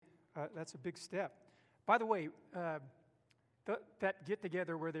That's a big step. By the way, that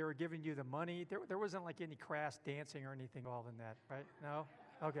get-together where they were giving you the money, there wasn't like any crass dancing or anything involved in that, right? No?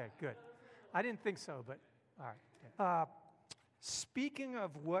 Okay, good. I didn't think so, but all right. Yeah. Speaking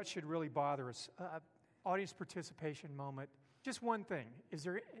of what should really bother us, audience participation moment, just one thing.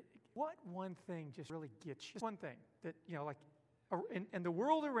 What one thing just really gets you? Just one thing that, like, and the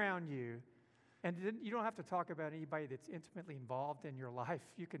world around you, and you don't have to talk about anybody that's intimately involved in your life.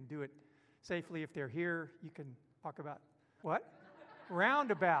 You can do it safely. If they're here, you can talk about what?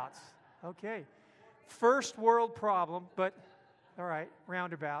 Roundabouts. Okay. First world problem, but all right,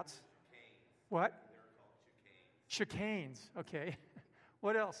 roundabouts. What? Chicanes. Okay.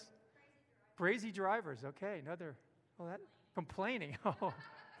 What else? Crazy drivers. Okay. Another. Complaining. Oh,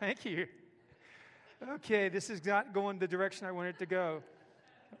 thank you. Okay, this is not going the direction I want it to go.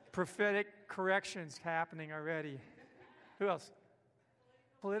 Prophetic corrections happening already. Who else?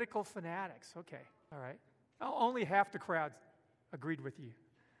 Political fanatics. Okay. All right. Only half the crowd agreed with you.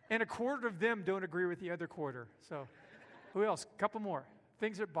 And a quarter of them don't agree with the other quarter. So, who else? A couple more.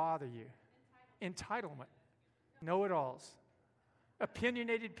 Things that bother you. Entitlement. Know-it-alls.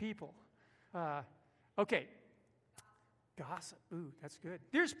 Opinionated people. Okay. Gossip. Ooh, that's good.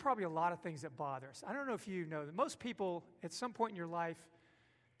 There's probably a lot of things that bother us. I don't know if you know that most people, at some point in your life,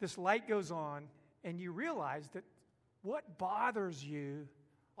 this light goes on, and you realize that what bothers you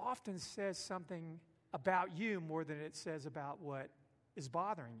often says something about you more than it says about what is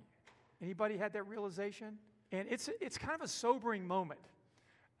bothering you. Anybody had that realization? And it's kind of a sobering moment.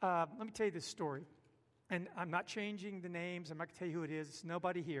 Let me tell you this story. And I'm not changing the names. I'm not going to tell you who it is. It's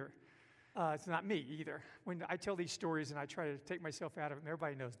nobody here. It's not me either. When I tell these stories and I try to take myself out of them,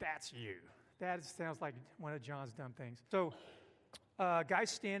 everybody knows that's you. That sounds like one of John's dumb things. So, guy's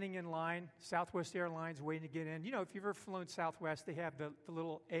standing in line, Southwest Airlines, waiting to get in. If you've ever flown Southwest, they have the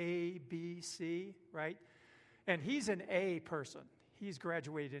little A, B, C, right? And he's an A person. He's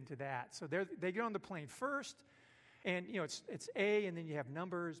graduated into that. So they get on the plane first, and it's A, and then you have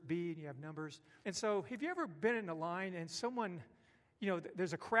numbers, B, and you have numbers. And so, have you ever been in a line and someone,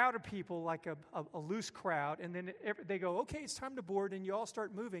 there's a crowd of people, like a loose crowd, and then they go, okay, it's time to board, and you all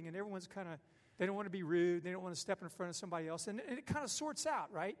start moving, and everyone's kind of, they don't want to be rude, they don't want to step in front of somebody else, and it kind of sorts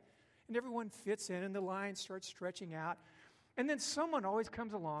out, right? And everyone fits in, and the line starts stretching out. And then someone always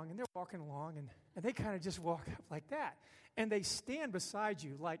comes along, and they're walking along, and they kind of just walk up like that. And they stand beside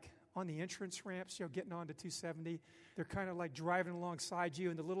you, like on the entrance ramps, getting onto 270. They're kind of like driving alongside you,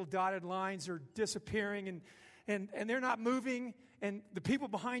 and the little dotted lines are disappearing, and they're not moving, and the people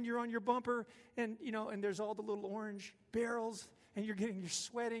behind you are on your bumper, and and there's all the little orange barrels, and you're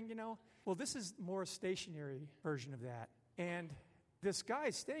sweating, Well, this is more a stationary version of that. And this guy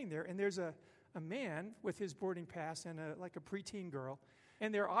is standing there, and there's a man with his boarding pass and a preteen girl,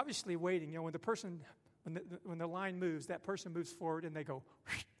 and they're obviously waiting. When the line moves, that person moves forward, and they go,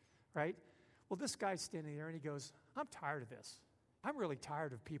 right? Well, this guy's standing there, and he goes, I'm tired of this. I'm really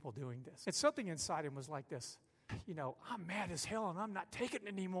tired of people doing this. And something inside him was like this, I'm mad as hell, and I'm not taking it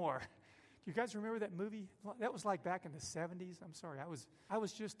anymore. Do you guys remember that movie? That was like back in the 70s. I'm sorry, I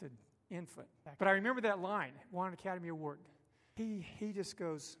was just an infant. But I remember that line, won an Academy Award. He just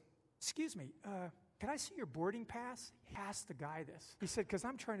goes, excuse me, can I see your boarding pass? He asked the guy this. He said, because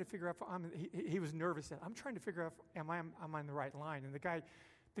I'm trying to figure out, he was nervous. I'm trying to figure out, am I on the right line? And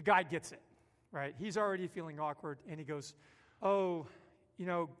the guy gets it, right? He's already feeling awkward, and he goes, oh,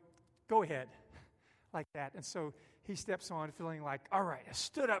 go ahead, like that. And so he steps on, feeling like, all right, I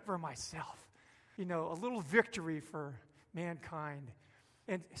stood up for myself. A little victory for mankind.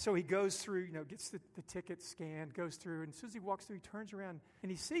 And so he goes through, gets the ticket scanned, goes through, and as soon as he walks through, he turns around, and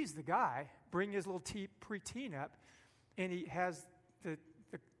he sees the guy bring his little preteen up, and he has the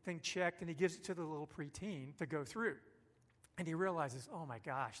thing checked, and he gives it to the little preteen to go through. And he realizes, oh my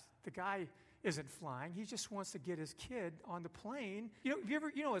gosh, the guy isn't flying. He just wants to get his kid on the plane. Have you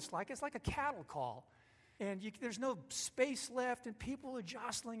ever, it's like a cattle call. And there's no space left, and people are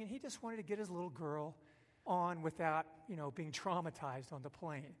jostling, and he just wanted to get his little girl on without, being traumatized on the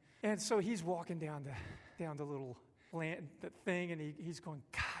plane. And so he's walking down the little the thing, and he's going,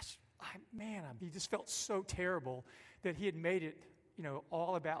 gosh, he just felt so terrible that he had made it,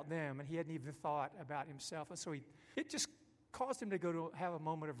 all about them, and he hadn't even thought about himself. And so it just caused him to have a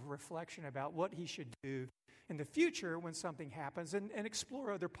moment of reflection about what he should do in the future when something happens, and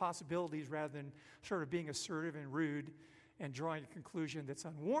explore other possibilities rather than sort of being assertive and rude and drawing a conclusion that's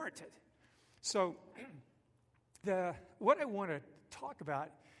unwarranted. So what I want to talk about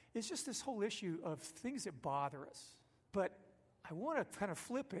is just this whole issue of things that bother us. But I want to kind of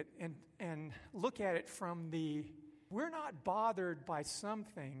flip it and look at it from the we're not bothered by some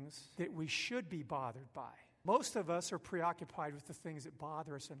things that we should be bothered by. Most of us are preoccupied with the things that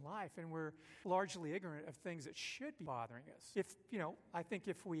bother us in life, and we're largely ignorant of things that should be bothering us. I think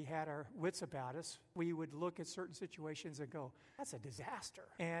if we had our wits about us, we would look at certain situations and go, that's a disaster.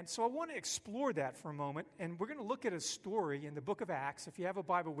 And so I want to explore that for a moment, and we're going to look at a story in the book of Acts. If you have a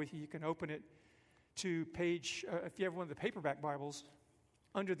Bible with you, you can open it to page, if you have one of the paperback Bibles,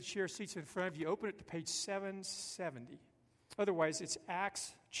 under the chair seats in front of you, open it to page 770. Otherwise, it's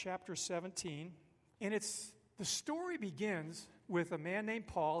Acts chapter 17. And the story begins with a man named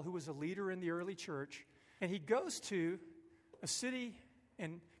Paul, who was a leader in the early church, and he goes to a city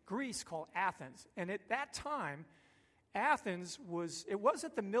in Greece called Athens. And at that time, Athens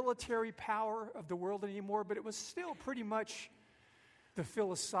wasn't the military power of the world anymore, but it was still pretty much the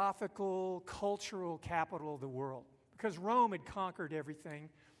philosophical, cultural capital of the world, because Rome had conquered everything.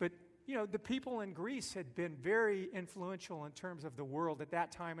 But the people in Greece had been very influential in terms of the world at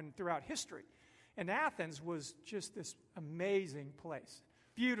that time and throughout history. And Athens was just this amazing place.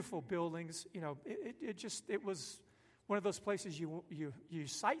 Beautiful buildings. It was one of those places you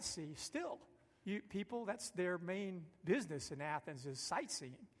sightsee still. People, that's their main business in Athens, is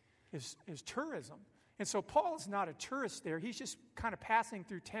sightseeing, is tourism. And so Paul is not a tourist there. He's just kind of passing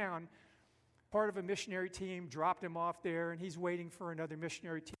through town. Part of a missionary team dropped him off there, and he's waiting for another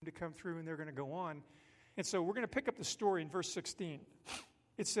missionary team to come through, and they're going to go on. And so we're going to pick up the story in verse 16.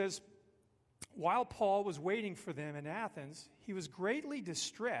 It says, while Paul was waiting for them in Athens, he was greatly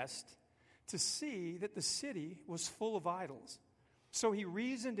distressed to see that the city was full of idols. So he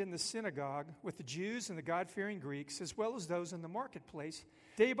reasoned in the synagogue with the Jews and the God-fearing Greeks, as well as those in the marketplace,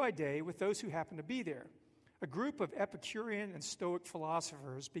 day by day with those who happened to be there. A group of Epicurean and Stoic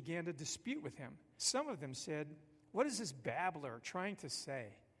philosophers began to dispute with him. Some of them said, "What is this babbler trying to say?"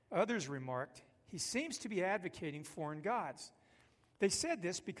 Others remarked, "He seems to be advocating foreign gods." They said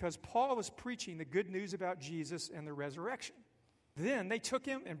this because Paul was preaching the good news about Jesus and the resurrection. Then they took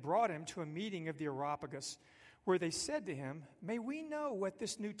him and brought him to a meeting of the Areopagus, where they said to him, "May we know what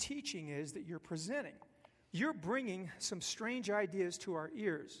this new teaching is that you're presenting? You're bringing some strange ideas to our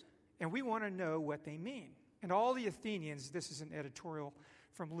ears, and we want to know what they mean." And all the Athenians, this is an editorial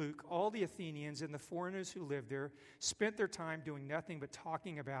from Luke, all the Athenians and the foreigners who lived there spent their time doing nothing but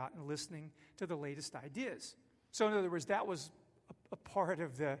talking about and listening to the latest ideas. So in other words, that was a part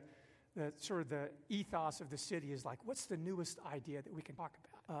of the sort of the ethos of the city, is like, what's the newest idea that we can talk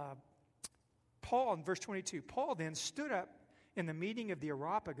about? Paul, in verse 22, Paul then stood up in the meeting of the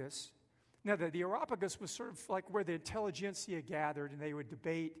Areopagus. Now, the Areopagus was sort of like where the intelligentsia gathered, and they would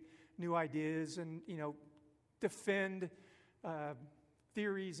debate new ideas and, defend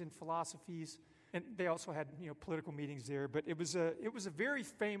theories and philosophies. And they also had, political meetings there. But it was a very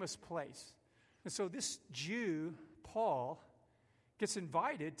famous place. And so this Jew, Paul, gets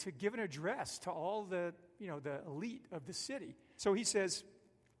invited to give an address to all the elite of the city. So he says,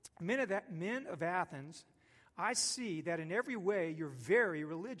 Men of Athens, I see that in every way you're very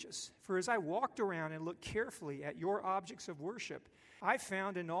religious. For as I walked around and looked carefully at your objects of worship, I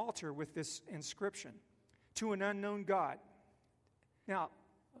found an altar with this inscription, to an unknown God. Now,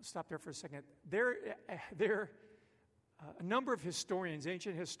 I'll stop there for a second. A number of historians,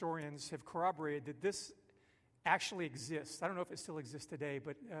 ancient historians, have corroborated that this actually exists. I don't know if it still exists today,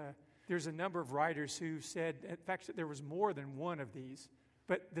 but there's a number of writers who said, in fact, that there was more than one of these.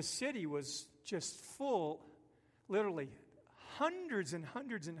 But the city was just full, literally hundreds and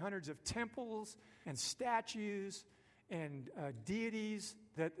hundreds and hundreds of temples and statues and deities,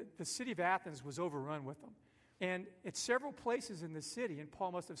 that the city of Athens was overrun with them. And at several places in the city, and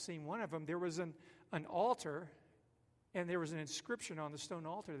Paul must have seen one of them, there was an altar, and there was an inscription on the stone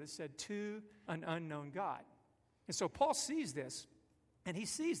altar that said, to an unknown God. And so Paul sees this, and he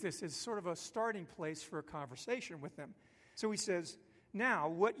sees this as sort of a starting place for a conversation with them. So he says, now,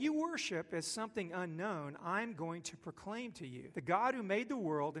 what you worship as something unknown, I'm going to proclaim to you. The God who made the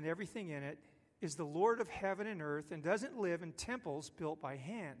world and everything in it is the Lord of heaven and earth and doesn't live in temples built by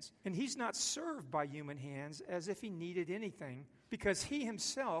hands. And he's not served by human hands as if he needed anything, because he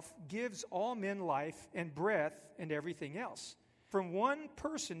himself gives all men life and breath and everything else. From one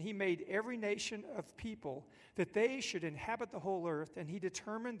person he made every nation of people that they should inhabit the whole earth, and he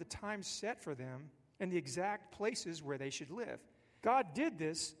determined the time set for them and the exact places where they should live. God did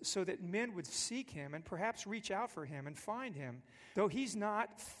this so that men would seek him and perhaps reach out for him and find him, though he's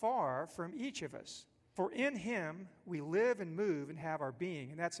not far from each of us. For in him we live and move and have our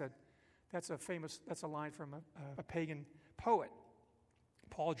being. And that's a line from a pagan poet.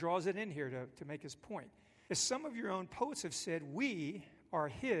 Paul draws it in here to make his point. As some of your own poets have said, we are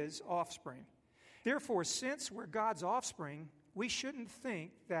his offspring. Therefore, since we're God's offspring, we shouldn't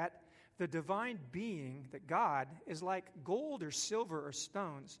think that the divine being, that God, is like gold or silver or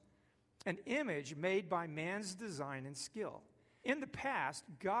stones, an image made by man's design and skill. In the past,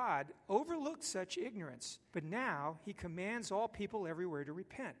 God overlooked such ignorance, but now he commands all people everywhere to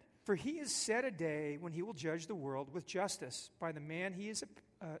repent. For he has set a day when he will judge the world with justice by the man he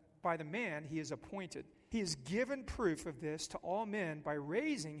is appointed. He has given proof of this to all men by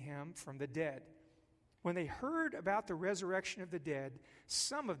raising him from the dead. When they heard about the resurrection of the dead,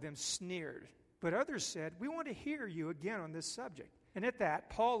 some of them sneered, but others said, "We want to hear you again on this subject." And at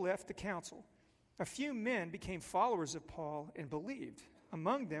that, Paul left the council. A few men became followers of Paul and believed.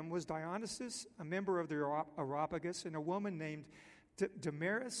 Among them was Dionysius, a member of the Areopagus, and a woman named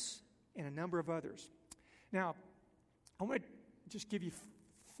Damaris, and a number of others. Now, I want to just give you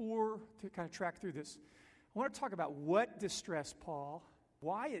four to kind of track through this. I want to talk about what distressed Paul,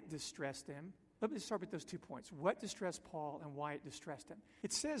 why it distressed him. Let me start with those 2 points. What distressed Paul and why it distressed him.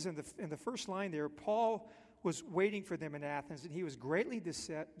 It says in the first line there, Paul was waiting for them in Athens, and he was greatly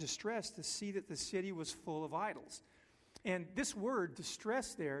distressed to see that the city was full of idols. And this word,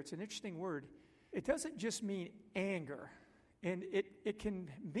 distress there, it's an interesting word. It doesn't just mean anger. And it can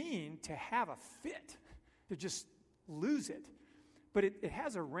mean to have a fit, to just lose it. But it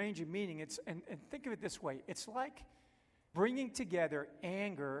has a range of meaning. And think of it this way. It's like bringing together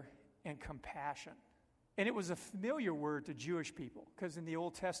anger and compassion. And it was a familiar word to Jewish people, because in the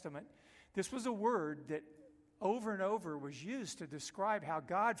Old Testament, this was a word that over and over was used to describe how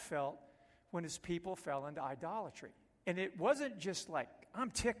God felt when his people fell into idolatry. And it wasn't just like,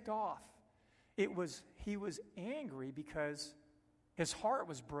 I'm ticked off. It was, he was angry because his heart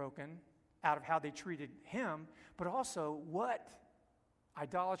was broken out of how they treated him, but also what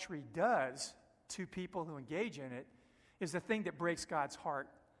idolatry does to people who engage in it is the thing that breaks God's heart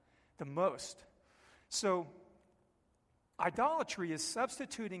the most. So, idolatry is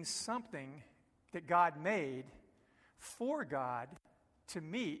substituting something that God made for God to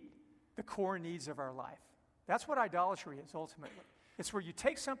meet the core needs of our life. That's what idolatry is ultimately. It's where you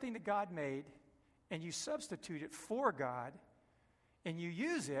take something that God made and you substitute it for God, and you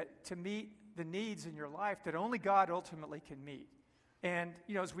use it to meet the needs in your life that only God ultimately can meet. And,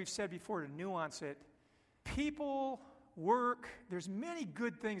 as we've said before, to nuance it, people, work, there's many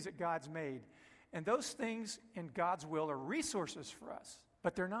good things that God's made. And those things in God's will are resources for us,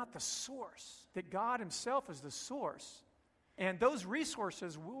 but they're not the source. That God himself is the source. And those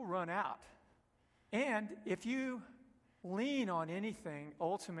resources will run out. And if you lean on anything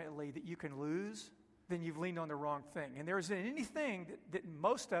ultimately that you can lose, then you've leaned on the wrong thing. And there isn't anything that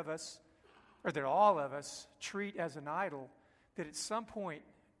most of us, or that all of us, treat as an idol, that at some point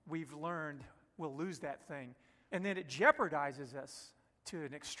we've learned we'll lose that thing. And then it jeopardizes us to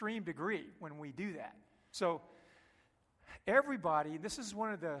an extreme degree when we do that. So everybody, this is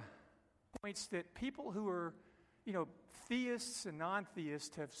one of the points that people who are, theists and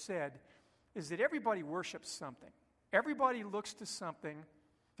non-theists have said, is that everybody worships something. Everybody looks to something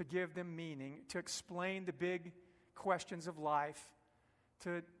to give them meaning, to explain the big questions of life,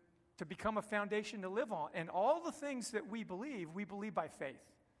 to become a foundation to live on. And all the things that we believe by faith.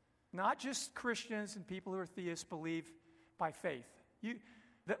 Not just Christians and people who are theists believe by faith.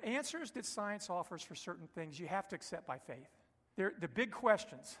 The answers that science offers for certain things, you have to accept by faith. They're the big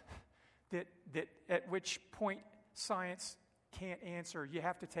questions that at which point science can't answer, you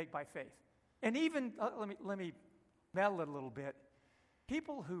have to take by faith. And even, let me meddle it a little bit.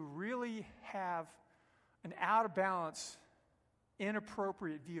 People who really have an out-of-balance,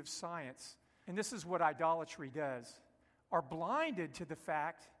 inappropriate view of science, and this is what idolatry does, are blinded to the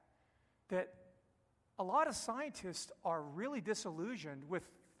fact that a lot of scientists are really disillusioned with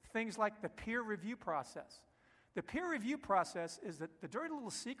things like the peer review process. The peer review process is that the dirty little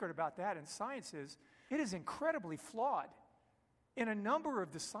secret about that in science is it is incredibly flawed. In a number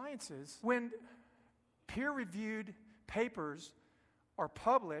of the sciences, when peer-reviewed papers are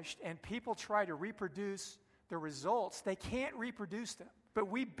published and people try to reproduce the results, they can't reproduce them. But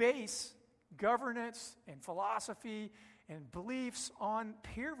we base governance and philosophy and beliefs on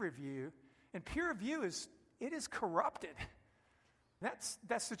peer review, and peer review is corrupted.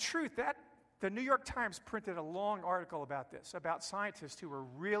 That's the truth. The New York Times printed a long article about this, about scientists who were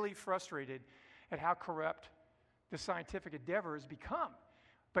really frustrated at how corrupt the scientific endeavor has become.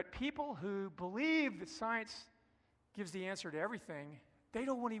 But people who believe that science gives the answer to everything, they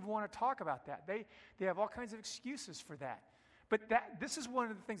don't even want to talk about that. They have all kinds of excuses for that. But this is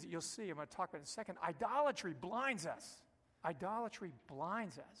one of the things that you'll see, I'm going to talk about in a second. Idolatry blinds us. Idolatry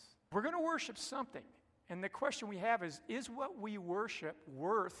blinds us. We're going to worship something. And the question we have is what we worship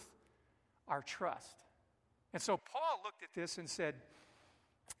worth our trust. And so Paul looked at this and said,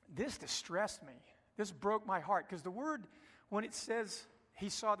 this distressed me. This broke my heart. Because the word, when it says he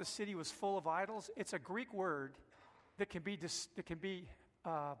saw the city was full of idols, it's a Greek word that can be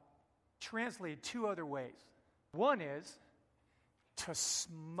translated two other ways. One is to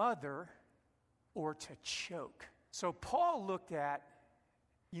smother or to choke. So Paul looked at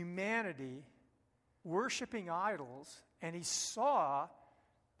humanity worshiping idols, and he saw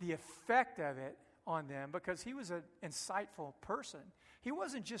the effect of it on them because he was an insightful person. He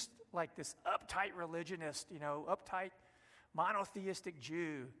wasn't just like this uptight religionist, uptight monotheistic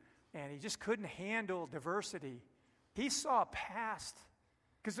Jew, and he just couldn't handle diversity. He saw past,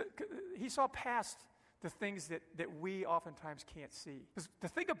 because he saw past the things that we oftentimes can't see. Because the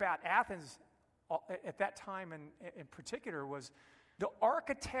thing about Athens at that time in particular was the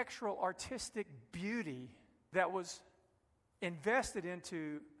architectural, artistic beauty that was invested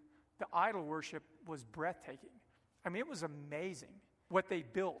into the idol worship was breathtaking. I mean, it was amazing what they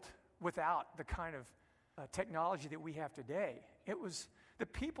built without the kind of technology that we have today. It was, the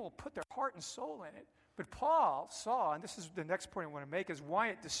people put their heart and soul in it. But Paul saw, and this is the next point I want to make, is why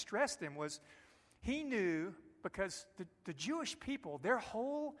it distressed him was he knew, because the Jewish people, their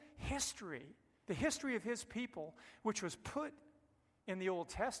whole history, the history of his people, which was put in the Old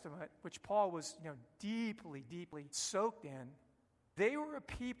Testament, which Paul was deeply, deeply soaked in, they were a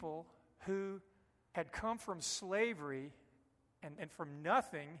people who had come from slavery and from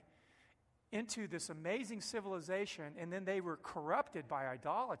nothing into this amazing civilization, and then they were corrupted by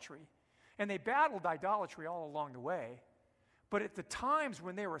idolatry. And they battled idolatry all along the way. But at the times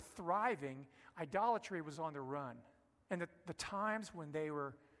when they were thriving, idolatry was on the run. And the times when they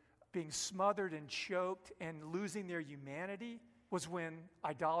were being smothered and choked and losing their humanity was when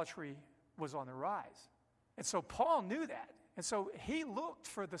idolatry was on the rise. And so Paul knew that. And so he looked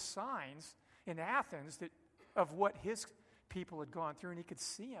for the signs in Athens of what his people had gone through, and he could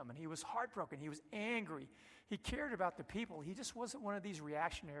see them, and he was heartbroken. He was angry. He cared about the people. He just wasn't one of these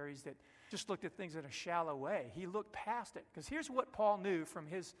reactionaries that just looked at things in a shallow way. He looked past it. Because here's what Paul knew from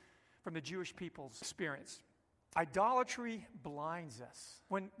the Jewish people's experience. Idolatry blinds us.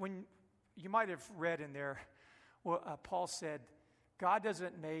 When you might have read in there, Paul said, God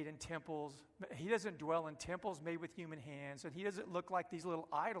doesn't made in temples. He doesn't dwell in temples made with human hands, and he doesn't look like these little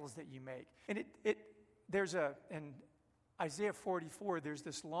idols that you make. And in Isaiah 44, there's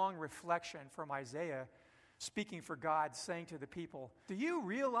this long reflection from Isaiah speaking for God, saying to the people, do you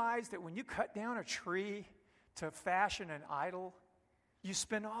realize that when you cut down a tree to fashion an idol, you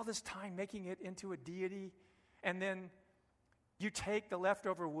spend all this time making it into a deity, and then you take the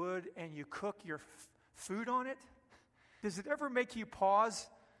leftover wood and you cook your food on it? Does it ever make you pause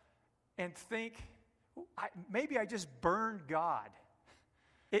and think, maybe I just burned God?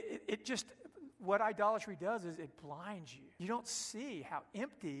 It just, what idolatry does is it blinds you. You don't see how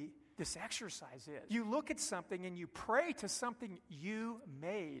empty this exercise is. You look at something and you pray to something you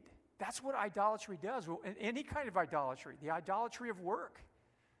made. That's what idolatry does. Well, any kind of idolatry, the idolatry of work,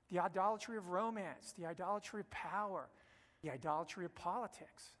 the idolatry of romance, the idolatry of power, the idolatry of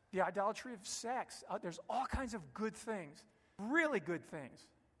politics, the idolatry of sex. There's all kinds of good things, really good things,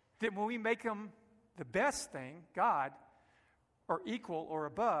 that when we make them the best thing, God, or equal or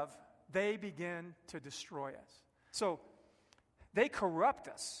above, they begin to destroy us. So they corrupt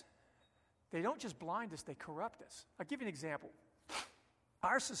us. They don't just blind us, they corrupt us. I'll give you an example.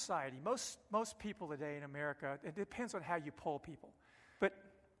 Our society, most people today in America, it depends on how you poll people, but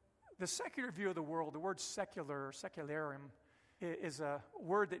the secular view of the world, the word secular, secularum, is a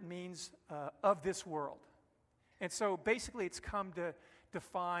word that means of this world. And so basically it's come to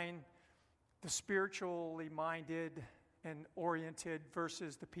define the spiritually minded and oriented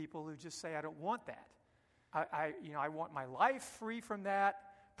versus the people who just say, I don't want that. I want my life free from that,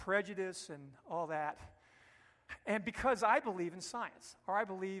 prejudice and all that. And because I believe in science, or I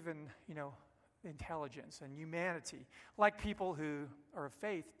believe in, intelligence and humanity, like people who are of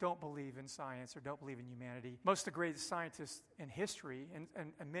faith don't believe in science or don't believe in humanity. Most of the greatest scientists in history and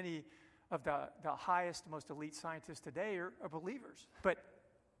many of the highest, most elite scientists today are believers. But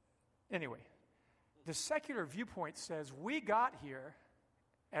anyway, the secular viewpoint says we got here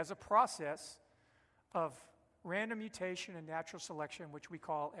as a process of random mutation and natural selection, which we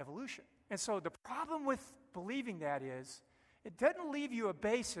call evolution. And so the problem with believing that is it doesn't leave you a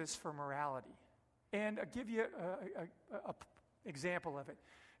basis for morality. And I'll give you an example of it.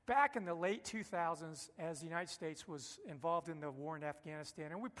 Back in the late 2000s, as the United States was involved in the war in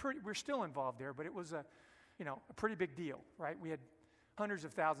Afghanistan, and we're still involved there, but it was a pretty big deal, right? We had hundreds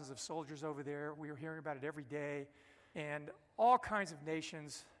of thousands of soldiers over there. We were hearing about it every day, and all kinds of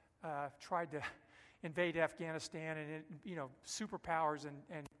nations tried to invade Afghanistan, and superpowers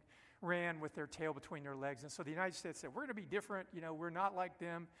and ran with their tail between their legs. And so the United States said, we're going to be different, we're not like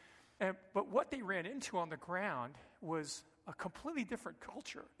them. But what they ran into on the ground was a completely different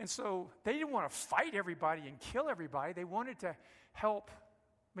culture. And so they didn't want to fight everybody and kill everybody. They wanted to help.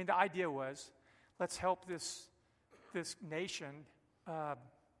 I mean, the idea was, let's help this nation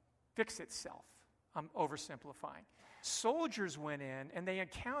fix itself. I'm oversimplifying. Soldiers went in, and they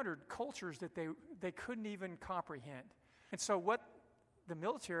encountered cultures that they couldn't even comprehend. And so what the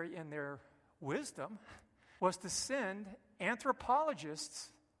military, in their wisdom, was to send anthropologists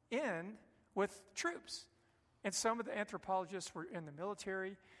in with troops. And some of the anthropologists were in the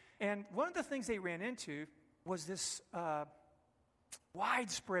military. And one of the things they ran into was this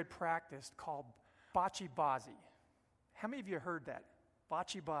widespread practice called bachi-bazi. How many of you heard that?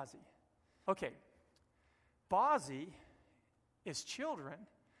 Bachi-bazi. Okay. Bazi is children.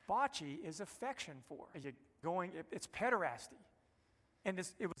 Bachi is affection for. It's pederasty. And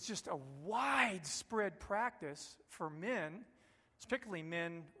it was just a widespread practice for men, particularly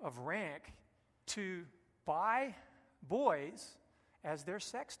men of rank, to buy boys as their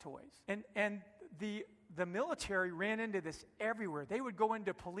sex toys. And the military ran into this everywhere. They would go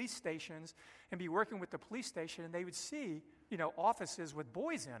into police stations and be working with the police station, and they would see, offices with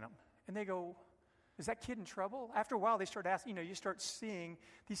boys in them. And they go, is that kid in trouble? After a while, they start asking, you start seeing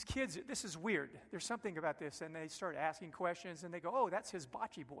these kids, this is weird. There's something about this. And they start asking questions, and they go, oh, that's his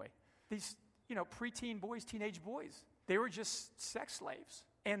bachi boy. These, preteen boys, teenage boys, they were just sex slaves.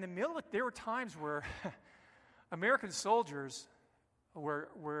 And there were times where American soldiers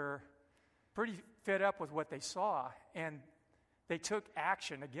were pretty fed up with what they saw, and they took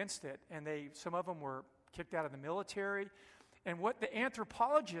action against it. And some of them were kicked out of the military. And what the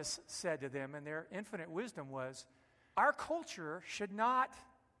anthropologists said to them in their infinite wisdom was, our culture should not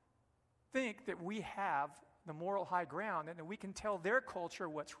think that we have the moral high ground and that we can tell their culture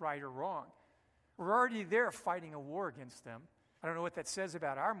what's right or wrong. We're already there fighting a war against them. I don't know what that says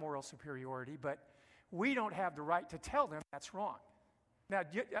about our moral superiority, but we don't have the right to tell them that's wrong. Now,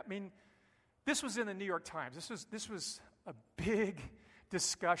 this was in the New York Times. This was a big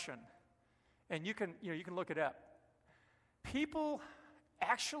discussion, and you can look it up. People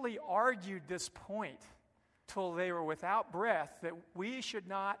actually argued this point till they were without breath, that we should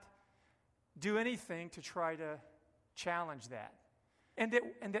not do anything to try to challenge that. And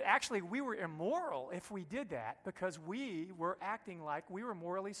that actually we were immoral if we did that, because we were acting like we were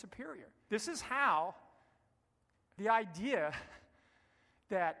morally superior. This is how the idea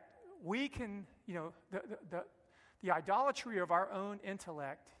that we can, the idolatry of our own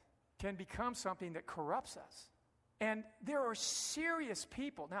intellect can become something that corrupts us. And there are serious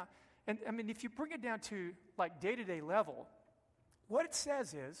people. Now, if you bring it down to like day-to-day level, what it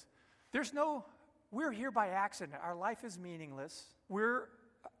says is, we're here by accident. Our life is meaningless. We're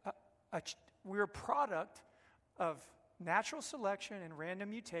a product of natural selection and random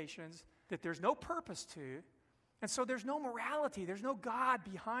mutations that there's no purpose to. And so there's no morality. There's no God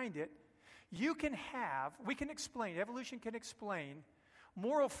behind it. Evolution can explain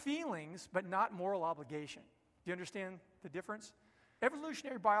moral feelings, but not moral obligation. Do you understand the difference?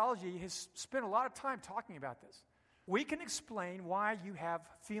 Evolutionary biology has spent a lot of time talking about this. We can explain why you have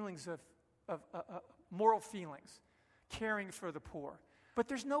feelings of moral feelings, caring for the poor. But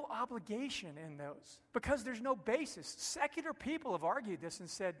there's no obligation in those, because there's no basis. Secular people have argued this and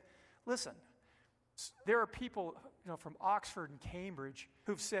said, listen, there are people from Oxford and Cambridge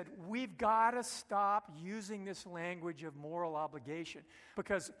who've said, we've got to stop using this language of moral obligation,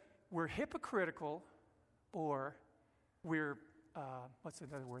 because we're hypocritical, or we're, what's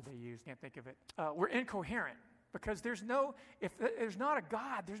another word they use? Can't think of it. We're incoherent, because if there's not a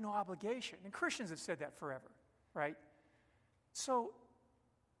God, there's no obligation. And Christians have said that forever, right? So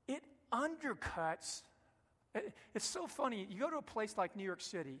it undercuts. It's so funny. You go to a place like New York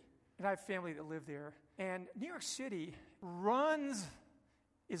City, and I have family that live there, and New York City runs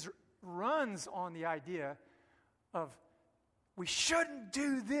on the idea of, we shouldn't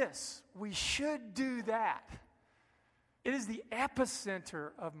do this. We should do that. It is the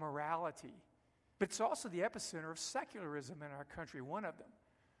epicenter of morality. But it's also the epicenter of secularism in our country, one of them.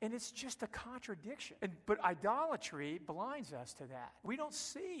 And it's just a contradiction. But idolatry blinds us to that. We don't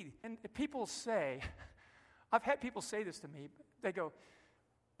see. And people say, I've had people say this to me. They go,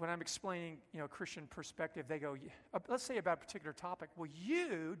 when I'm explaining, Christian perspective, they go, let's say about a particular topic, well,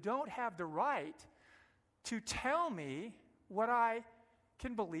 you don't have the right to tell me what I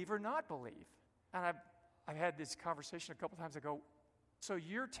can believe or not believe. And I've had this conversation a couple times. I go, so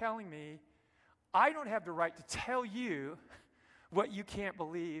you're telling me I don't have the right to tell you what you can't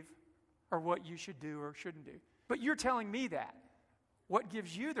believe or what you should do or shouldn't do. But you're telling me that. What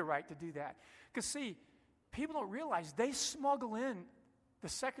gives you the right to do that? Because see, people don't realize they smuggle in, the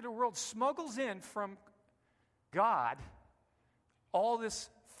secular world smuggles in from God all this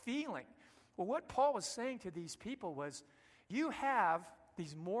feeling. Well, what Paul was saying to these people was, you have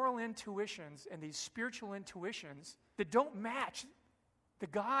these moral intuitions and these spiritual intuitions that don't match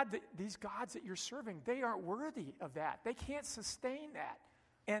these gods that you're serving. They aren't worthy of that. They can't sustain that.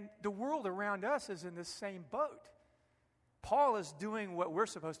 And the world around us is in the same boat. Paul is doing what we're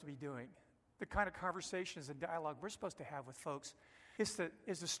supposed to be doing. The kind of conversations and dialogue we're supposed to have with folks is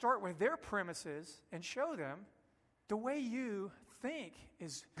to start with their premises and show them the way you think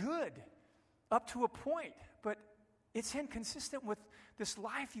is good up to a point, but it's inconsistent with this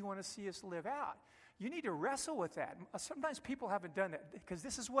life you want to see us live out. You need to wrestle with that. Sometimes people haven't done that because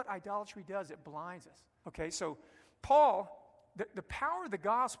this is what idolatry does. It blinds us. Okay, so Paul, the power of the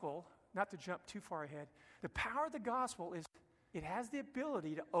gospel, not to jump too far ahead, the power of the gospel is it has the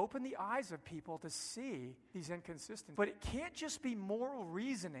ability to open the eyes of people to see these inconsistencies. But it can't just be moral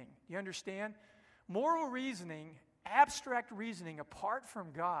reasoning. You understand? Moral reasoning, abstract reasoning apart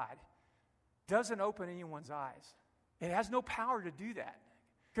from God doesn't open anyone's eyes. It has no power to do that.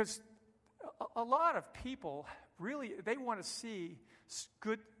 Because a lot of people really, they want to see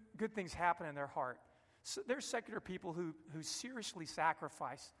good things happen in their heart. So there's secular people who seriously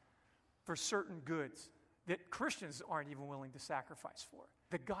sacrifice for certain goods that Christians aren't even willing to sacrifice for.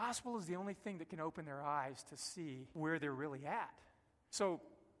 The gospel is the only thing that can open their eyes to see where they're really at. So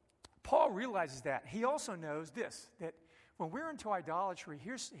Paul realizes that. He also knows this, that when we're into idolatry,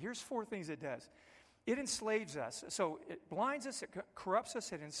 here's four things it does. It enslaves us. So it blinds us, it corrupts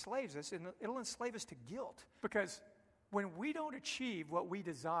us, it enslaves us, and it'll enslave us to guilt. Because when we don't achieve what we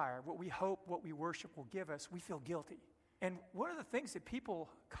desire, what we hope, what we worship will give us, we feel guilty. And one of the things that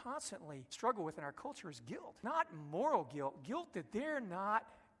people constantly struggle with in our culture is guilt. Not moral guilt, guilt that they're not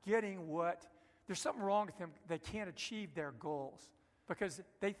getting there's something wrong with them, they can't achieve their goals. Because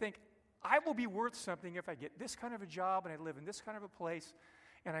they think, I will be worth something if I get this kind of a job and I live in this kind of a place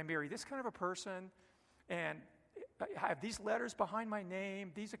and I marry this kind of a person and I have these letters behind my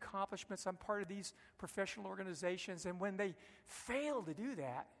name, these accomplishments, I'm part of these professional organizations. And when they fail to do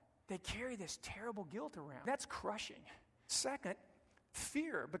that, they carry this terrible guilt around. That's crushing. Second,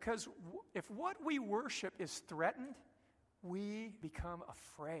 fear, because if what we worship is threatened, we become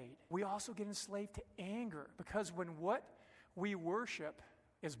afraid. We also get enslaved to anger, because when what we worship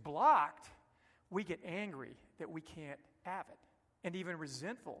is blocked, we get angry that we can't have it, and even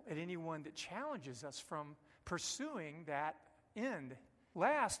resentful at anyone that challenges us from pursuing that end.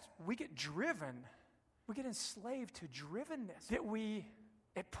 Last, we get driven. We get enslaved to drivenness, that we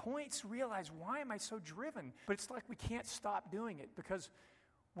at points realize, why am I so driven? But it's like we can't stop doing it, because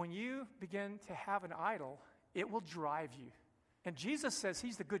when you begin to have an idol, it will drive you. And Jesus says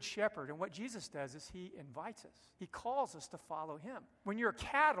he's the good shepherd, and what Jesus does is he invites us. He calls us to follow him. When you're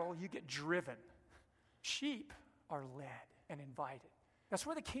cattle, you get driven. Sheep are led and invited. That's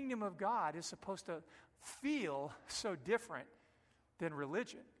where the kingdom of God is supposed to feel so different than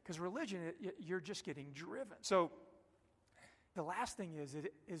religion, because religion, you're just getting driven. So the last thing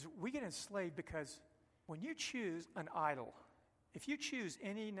is we get enslaved because when you choose an idol, if you choose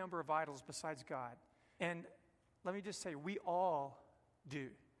any number of idols besides God, and let me just say, we all do.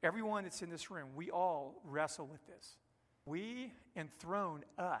 Everyone that's in this room, we all wrestle with this. We enthrone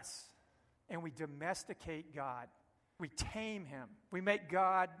us, and we domesticate God. We tame him. We make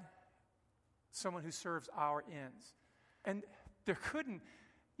God someone who serves our ends. And there couldn't,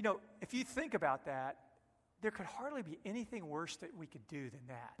 if you think about that, there could hardly be anything worse that we could do than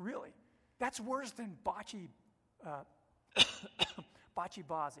that. Really. That's worse than bocce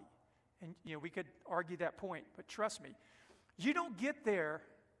bazi. And, we could argue that point, but trust me, you don't get there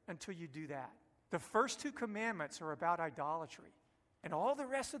until you do that. The first two commandments are about idolatry. And all the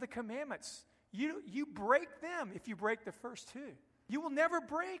rest of the commandments, you break them if you break the first two. You will never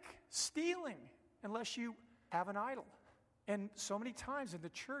break stealing unless you have an idol. And so many times in the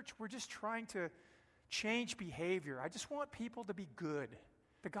church, we're just trying to change behavior. I just want people to be good.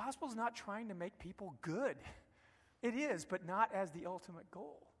 The gospel's not trying to make people good. It is, but not as the ultimate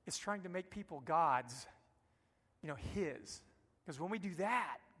goal. It's trying to make people gods, his. Because when we do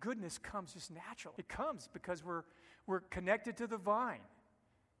that, goodness comes just natural. It comes because we're connected to the vine,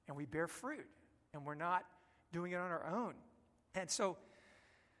 and we bear fruit, and we're not doing it on our own. And so,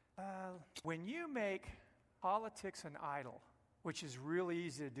 when you make politics an idol, which is really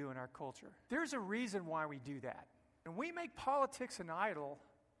easy to do in our culture, there's a reason why we do that. And we make politics an idol,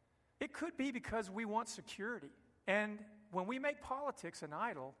 it could be because we want security. And when we make politics an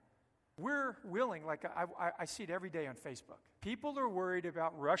idol, we're willing, like I see it every day on Facebook. People are worried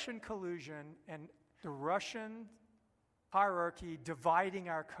about Russian collusion and the Russian hierarchy dividing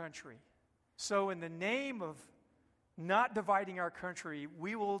our country. So in the name of not dividing our country,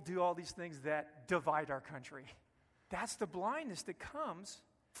 we will do all these things that divide our country. That's the blindness that comes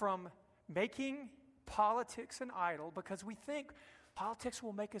from making politics an idol because we think politics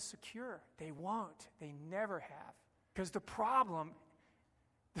will make us secure. They won't. They never have. Because the problem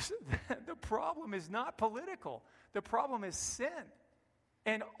is not political. The problem is sin.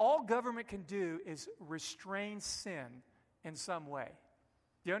 And all government can do is restrain sin in some way.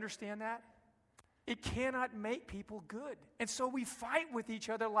 Do you understand that? It cannot make people good. And so we fight with each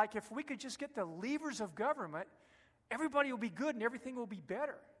other like if we could just get the levers of government, everybody will be good and everything will be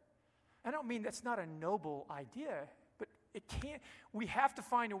better. I don't mean that's not a noble idea, but it can't. We have to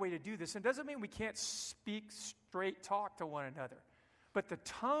find a way to do this. And it doesn't mean we can't speak straight talk to one another. But the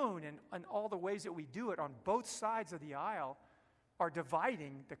tone and all the ways that we do it on both sides of the aisle are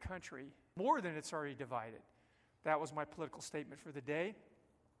dividing the country more than it's already divided. That was my political statement for the day.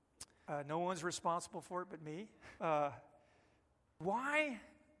 No one's responsible for it but me. Why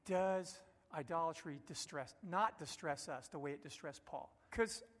does idolatry not distress us the way it distressed Paul?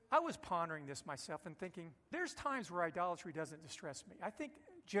 Because I was pondering this myself and thinking, there's times where idolatry doesn't distress me. I think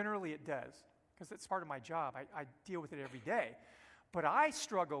generally it does, because it's part of my job. I deal with it every day. But I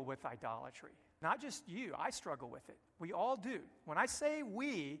struggle with idolatry. Not just you, I struggle with it. We all do. When I say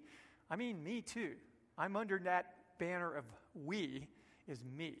we, I mean me too. I'm under that banner of we is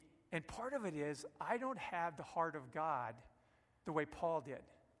me. And part of it is I don't have the heart of God the way Paul did.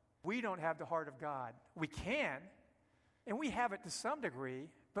 We don't have the heart of God. We can, and we have it to some degree,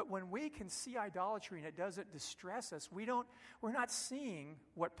 but when we can see idolatry and it doesn't distress us, we're not seeing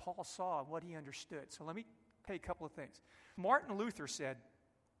what Paul saw, what he understood. So let me tell you a couple of things. Martin Luther said,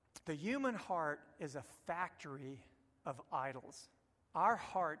 the human heart is a factory of idols. Our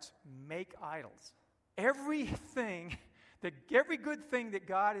hearts make idols. Every good thing that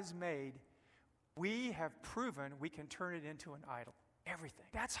God has made, we have proven we can turn it into an idol. Everything.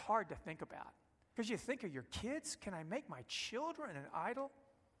 That's hard to think about. Because you think of your kids. Can I make my children an idol?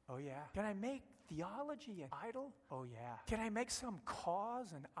 Oh, yeah. Can I make theology an idol? Oh, yeah. Can I make some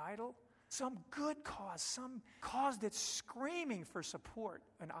cause an idol? Some good cause, some cause that's screaming for support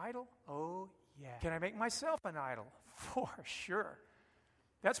an idol? Oh, yeah. Can I make myself an idol? For sure.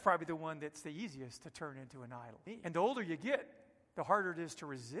 That's probably the one that's the easiest to turn into an idol. And the older you get, the harder it is to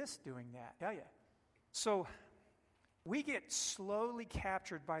resist doing that. Tell you. So we get slowly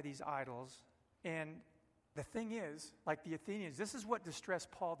captured by these idols, and the thing is, like the Athenians, this is what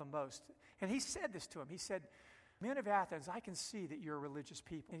distressed Paul the most. And he said this to him. He said, men of Athens, I can see that you're a religious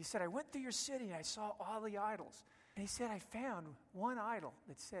people. And he said, I went through your city and I saw all the idols. And he said, I found one idol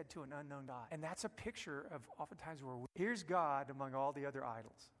that said to an unknown God. And that's a picture of oftentimes where here's God among all the other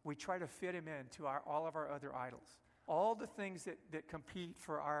idols. We try to fit him into all of our other idols. All the things that compete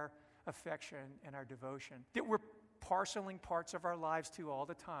for our affection and our devotion, that we're parceling parts of our lives to all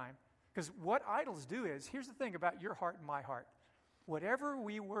the time. Because what idols do is, here's the thing about your heart and my heart. Whatever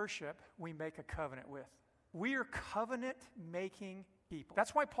we worship, we make a covenant with. We are covenant-making people.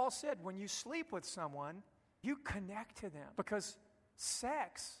 That's why Paul said, when you sleep with someone, you connect to them. Because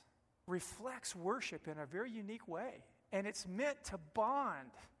sex reflects worship in a very unique way. And it's meant to bond.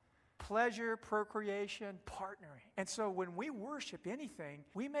 Pleasure, procreation, partnering. And so when we worship anything,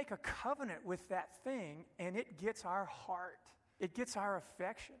 we make a covenant with that thing, and it gets our heart. It gets our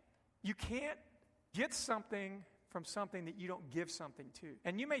affection. You can't get something from something that you don't give something to.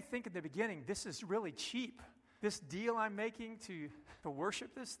 And you may think at the beginning, this is really cheap. This deal I'm making to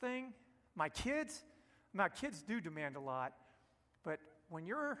worship this thing, my kids do demand a lot, but when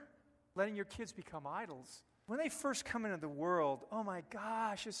you're letting your kids become idols, when they first come into the world, oh my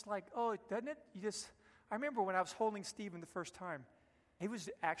gosh, it's like, oh, doesn't it? I remember when I was holding Stephen the first time, he was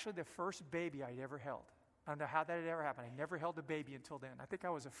actually the first baby I'd ever held. I don't know how that had ever happened. I never held a baby until then. I think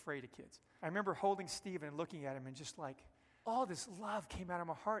I was afraid of kids. I remember holding Stephen and looking at him and just like, all this love came out of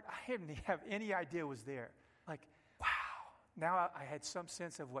my heart. I didn't have any idea it was there. Like, wow. Now I had some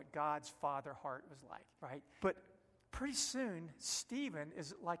sense of what God's father heart was like, right? But pretty soon, Stephen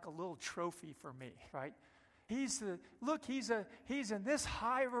is like a little trophy for me, right? He's in this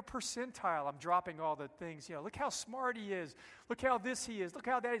high of a percentile. I'm dropping all the things, look how smart he is. Look how this he is. Look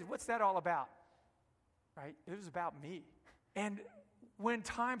how that is. What's that all about? Right? It was about me. And when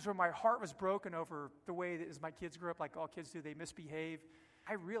times where my heart was broken over the way that as my kids grew up, like all kids do, they misbehave,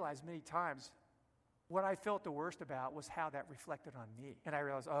 I realized many times What I felt the worst about was how that reflected on me. And I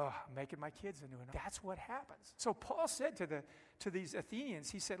realized, I'm making my kids into it. That's what happens. So Paul said to these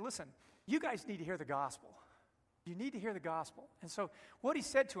Athenians, he said, listen, you guys need to hear the gospel. You need to hear the gospel. And so what he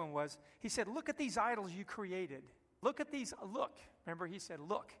said to them was, he said, look at these idols you created. Look. Remember, he said,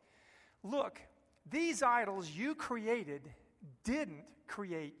 look, these idols you created didn't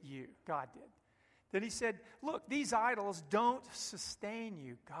create you. God did. Then he said, look, these idols don't sustain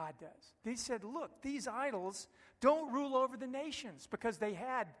you. God does. He said, look, these idols don't rule over the nations, because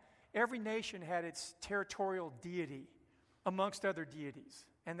every nation had its territorial deity amongst other deities.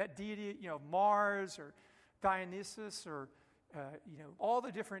 And that deity, Mars or Dionysus or, all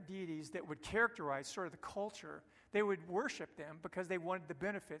the different deities that would characterize sort of the culture, they would worship them because they wanted the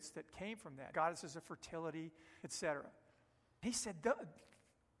benefits that came from that. Goddesses of fertility, etc. He said,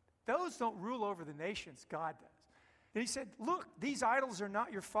 those don't rule over the nations, God does. And he said, look, these idols are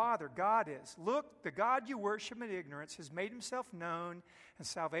not your Father, God is. Look, the God you worship in ignorance has made himself known and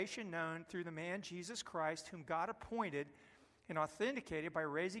salvation known through the man Jesus Christ, whom God appointed and authenticated by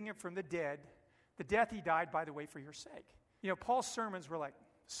raising him from the dead, the death he died, by the way, for your sake. Paul's sermons were like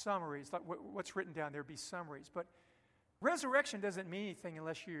summaries, like what's written down there would be summaries. But resurrection doesn't mean anything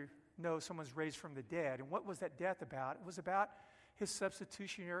unless you know someone's raised from the dead. And what was that death about? It was about his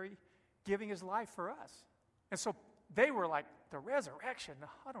substitutionary giving his life for us. And so they were like, the resurrection,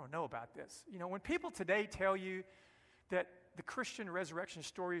 I don't know about this. When people today tell you that the Christian resurrection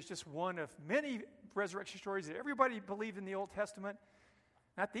story is just one of many resurrection stories that everybody believed in the Old Testament,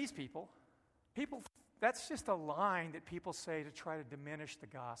 not these people. That's just a line that people say to try to diminish the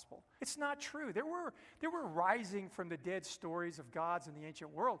gospel. It's not true. There were rising from the dead stories of gods in the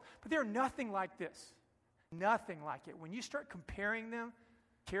ancient world, but they're nothing like this. Nothing like it. When you start comparing them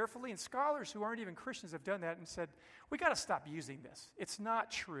carefully, and scholars who aren't even Christians have done that and said, we got to stop using this. It's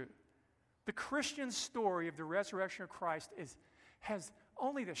not true. The Christian story of the resurrection of Christ has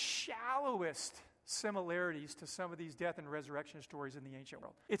only the shallowest similarities to some of these death and resurrection stories in the ancient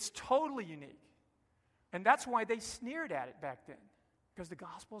world. It's totally unique. And that's why they sneered at it back then, because the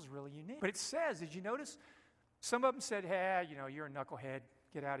gospel is really unique. But it says, did you notice? Some of them said, hey, you're a knucklehead.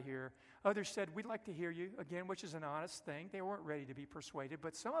 Get out of here. Others said, we'd like to hear you, again, which is an honest thing. They weren't ready to be persuaded.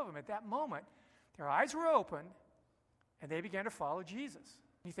 But some of them at that moment, their eyes were open, and they began to follow Jesus.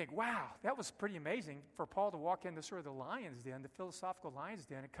 You think, wow, that was pretty amazing for Paul to walk into sort of the lion's den, the philosophical lion's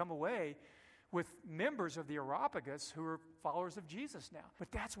den, and come away with members of the Areopagus who are followers of Jesus now.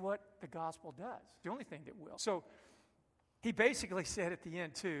 But that's what the gospel does. The only thing that will. So he basically said at the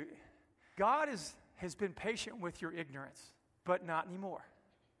end, too, God has been patient with your ignorance, but not anymore,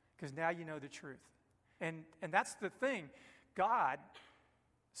 because now you know the truth. And that's the thing. God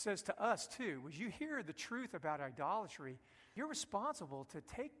says to us, too, as you hear the truth about idolatry, you're responsible to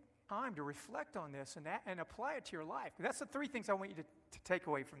take time to reflect on this and apply it to your life. That's the three things I want you to take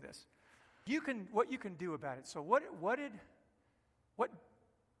away from this. What you can do about it. So what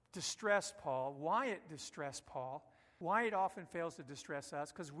distressed Paul, why it distressed Paul, why it often fails to distress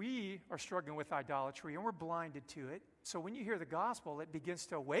us, because we are struggling with idolatry and we're blinded to it. So when you hear the gospel, it begins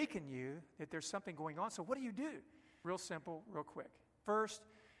to awaken you that there's something going on. So what do? Real simple, real quick. First,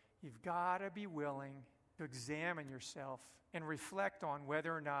 you've got to be willing to examine yourself and reflect on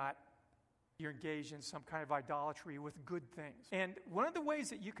whether or not you're engaged in some kind of idolatry with good things. And one of the ways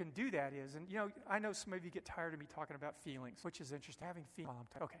that you can do that is, and I know some of you get tired of me talking about feelings, which is interesting. Having feelings.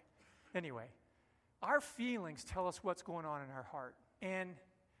 Okay. Anyway, our feelings tell us what's going on in our heart. And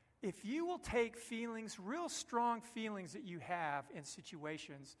if you will take feelings, real strong feelings that you have in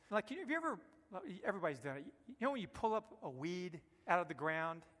situations, like have you ever, everybody's done it, when you pull up a weed out of the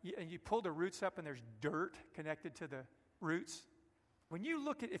ground and you pull the roots up and there's dirt connected to the roots?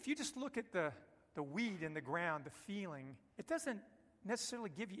 If you just look at the weed in the ground, the feeling, it doesn't necessarily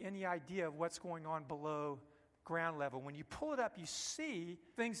give you any idea of what's going on below ground level. When you pull it up, you see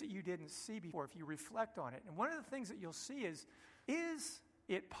things that you didn't see before if you reflect on it. And one of the things that you'll see is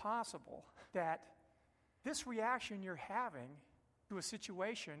it possible that this reaction you're having to a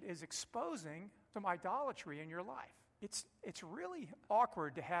situation is exposing some idolatry in your life? It's really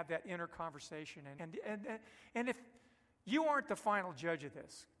awkward to have that inner conversation. And if you aren't the final judge of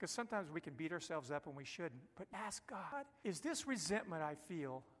this, because sometimes we can beat ourselves up and we shouldn't. But ask God, is this resentment I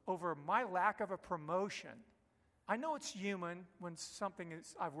feel over my lack of a promotion? I know it's human when something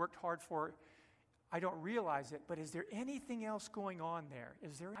I've worked hard for, I don't realize it, but is there anything else going on there?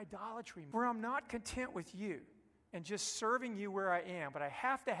 Is there idolatry where I'm not content with you and just serving you where I am, but I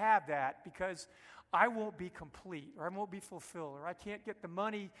have to have that because I won't be complete or I won't be fulfilled or I can't get the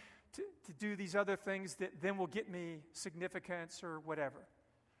money to do these other things that then will get me significance or whatever.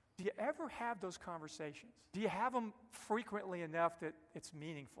 Do you ever have those conversations? Do you have them frequently enough that it's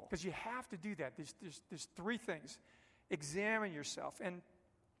meaningful? Because you have to do that. There's three things. Examine yourself and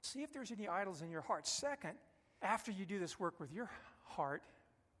see if there's any idols in your heart. Second, after you do this work with your heart,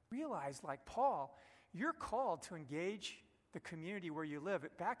 realize, like Paul, you're called to engage the community where you live.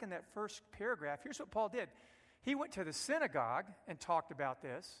 Back in that first paragraph, here's what Paul did. He went to the synagogue and talked about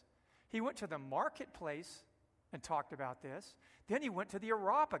this. He went to the marketplace and talked about this. Then he went to the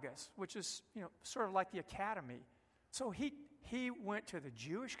Areopagus, which is, sort of like the academy. So he went to the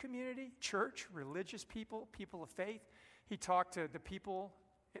Jewish community, church, religious people, people of faith. He talked to the people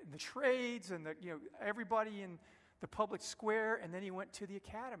in the trades and everybody in the public square, and then he went to the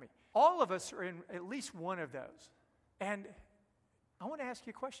academy. All of us are in at least one of those. And I want to ask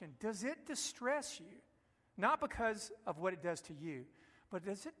you a question. Does it distress you? Not because of what it does to you, but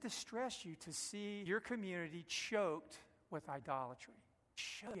does it distress you to see your community choked with idolatry?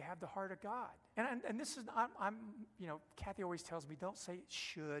 You have the heart of God. And this is, Kathy always tells me, don't say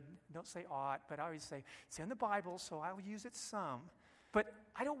should, don't say ought, but I always say, it's in the Bible, so I'll use it some. But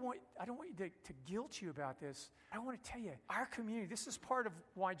I don't want you to guilt you about this. I want to tell you, our community, this is part of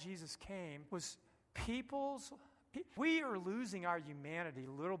why Jesus came, was we are losing our humanity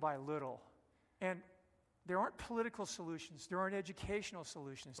little by little. And there aren't political solutions. There aren't educational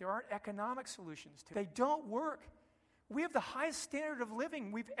solutions. There aren't economic solutions. They don't work. We have the highest standard of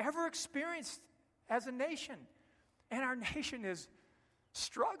living we've ever experienced as a nation. And our nation is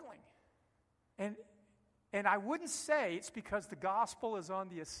struggling. And I wouldn't say it's because the gospel is on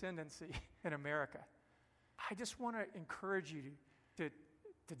the ascendancy in America. I just want to encourage you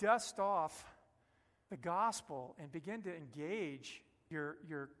to dust off the gospel and begin to engage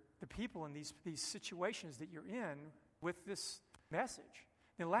the people in these situations that you're in with this message.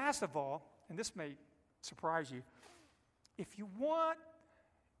 And last of all, and this may surprise you, if you want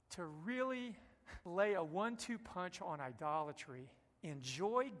to really lay a 1-2 punch on idolatry,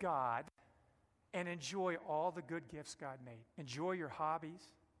 enjoy God and enjoy all the good gifts God made. Enjoy your hobbies,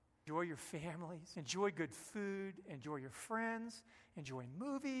 enjoy your families, enjoy good food, enjoy your friends, enjoy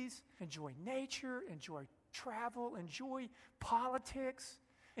movies, enjoy nature, enjoy travel, enjoy politics,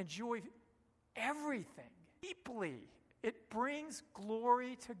 enjoy everything deeply. It brings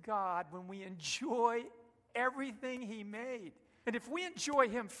glory to God when we enjoy everything He made. And if we enjoy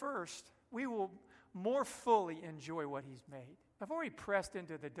Him first, we will more fully enjoy what He's made. I've already pressed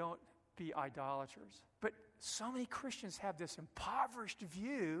into the don't be idolaters. But so many Christians have this impoverished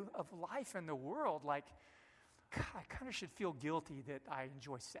view of life in the world, like, God, I kind of should feel guilty that I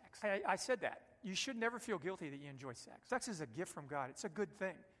enjoy sex. I said that. You should never feel guilty that you enjoy sex. Sex is a gift from God. It's a good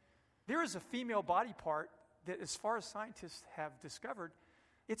thing. There is a female body part that, as far as scientists have discovered,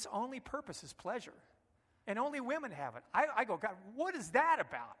 its only purpose is pleasure. And only women have it. I go, God, what is that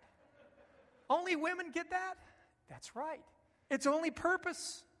about? Only women get that? That's right. Its only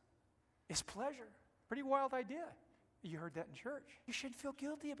purpose is pleasure. Pretty wild idea. You heard that in church. You shouldn't feel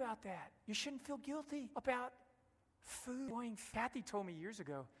guilty about that. You shouldn't feel guilty about food. Kathy told me years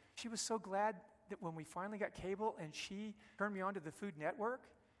ago, she was so glad that when we finally got cable and she turned me on to the Food Network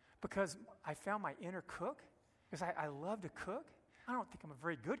because I found my inner cook, because I love to cook. I don't think I'm a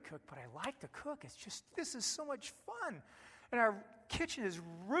very good cook, but I like to cook. It's just, this is so much fun. And our kitchen is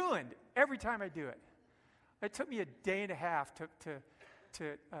ruined every time I do it. It took me a day and a half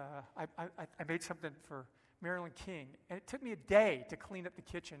I made something for Marilyn King, and it took me a day to clean up the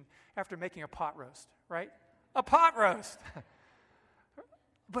kitchen after making a pot roast, right? A pot roast!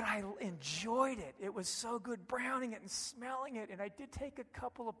 But I enjoyed it. It was so good browning it and smelling it, and I did take a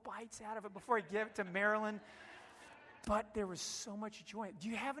couple of bites out of it before I gave it to Marilyn. But there was so much joy. Do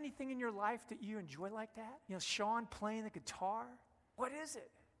you have anything in your life that you enjoy like that? Sean playing the guitar? What is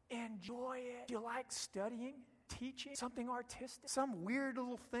it? Enjoy it. Do you like studying, teaching, something artistic, some weird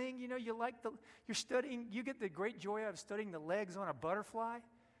little thing? You're studying, you get the great joy out of studying the legs on a butterfly?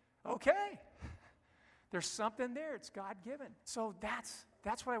 Okay. There's something there. It's God-given. So that's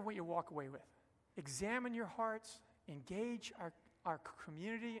what I want you to walk away with. Examine your hearts, engage our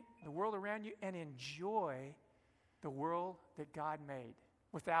community, the world around you, and enjoy the world that God made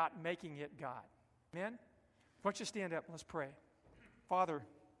without making it God. Amen? Why don't you stand up and let's pray. Father,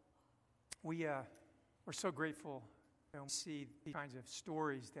 we're so grateful to see these kinds of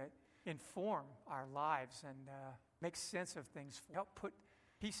stories that inform our lives and make sense of things, help put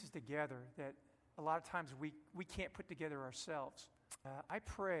pieces together that a lot of times we can't put together ourselves. I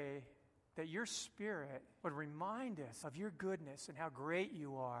pray that your Spirit would remind us of your goodness and how great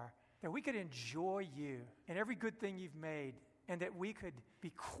you are, that we could enjoy you and every good thing you've made and that we could be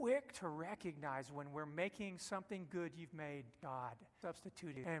quick to recognize when we're making something good you've made God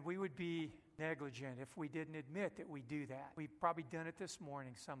substituted. And we would be negligent if we didn't admit that we do that. We've probably done it this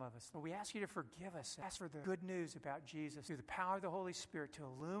morning, some of us. But we ask you to forgive us. Ask for the good news about Jesus through the power of the Holy Spirit to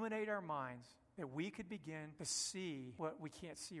illuminate our minds, that we could begin to see what we can't see